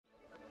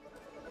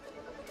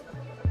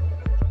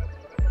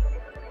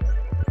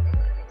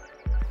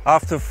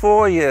After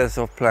 4 years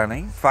of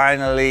planning,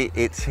 finally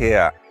it's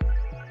here.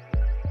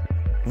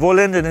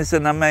 Voorlinden is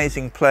an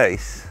amazing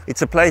place.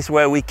 It's a place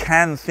where we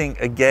can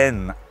think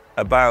again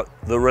about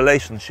the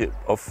relationship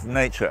of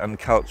nature and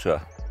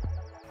culture.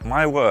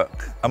 My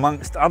work,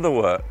 amongst other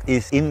work,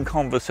 is in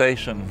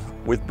conversation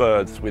with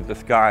birds, with the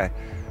sky,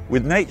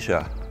 with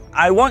nature.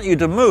 I want you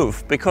to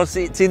move because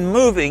it's in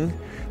moving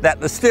that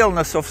the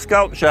stillness of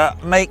sculpture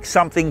makes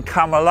something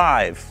come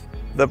alive.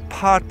 The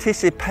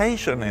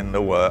participation in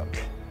the work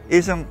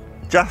isn't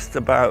just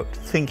about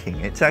thinking,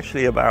 it's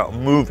actually about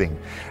moving.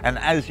 And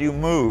as you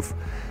move,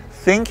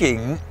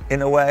 thinking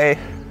in a way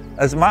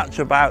as much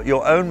about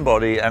your own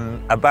body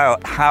and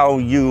about how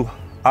you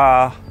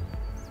are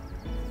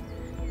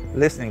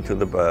listening to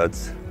the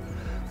birds,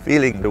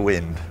 feeling the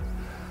wind,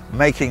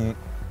 making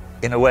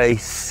in a way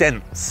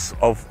sense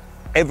of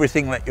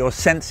everything that your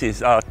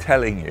senses are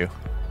telling you.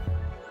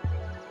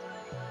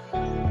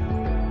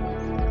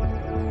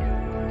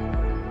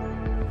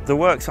 The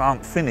works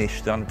aren't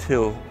finished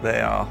until they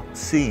are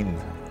seen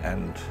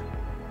and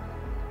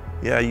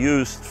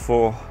used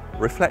for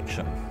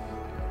reflection.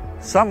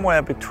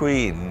 Somewhere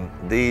between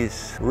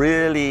these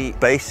really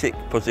basic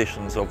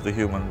positions of the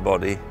human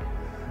body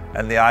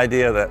and the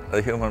idea that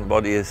the human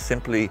body is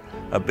simply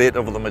a bit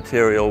of the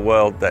material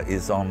world that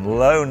is on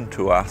loan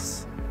to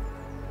us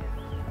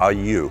are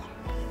you,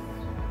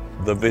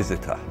 the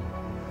visitor,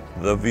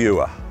 the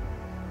viewer.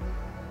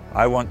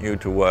 I want you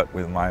to work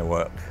with my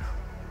work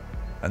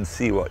and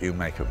see what you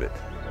make of it.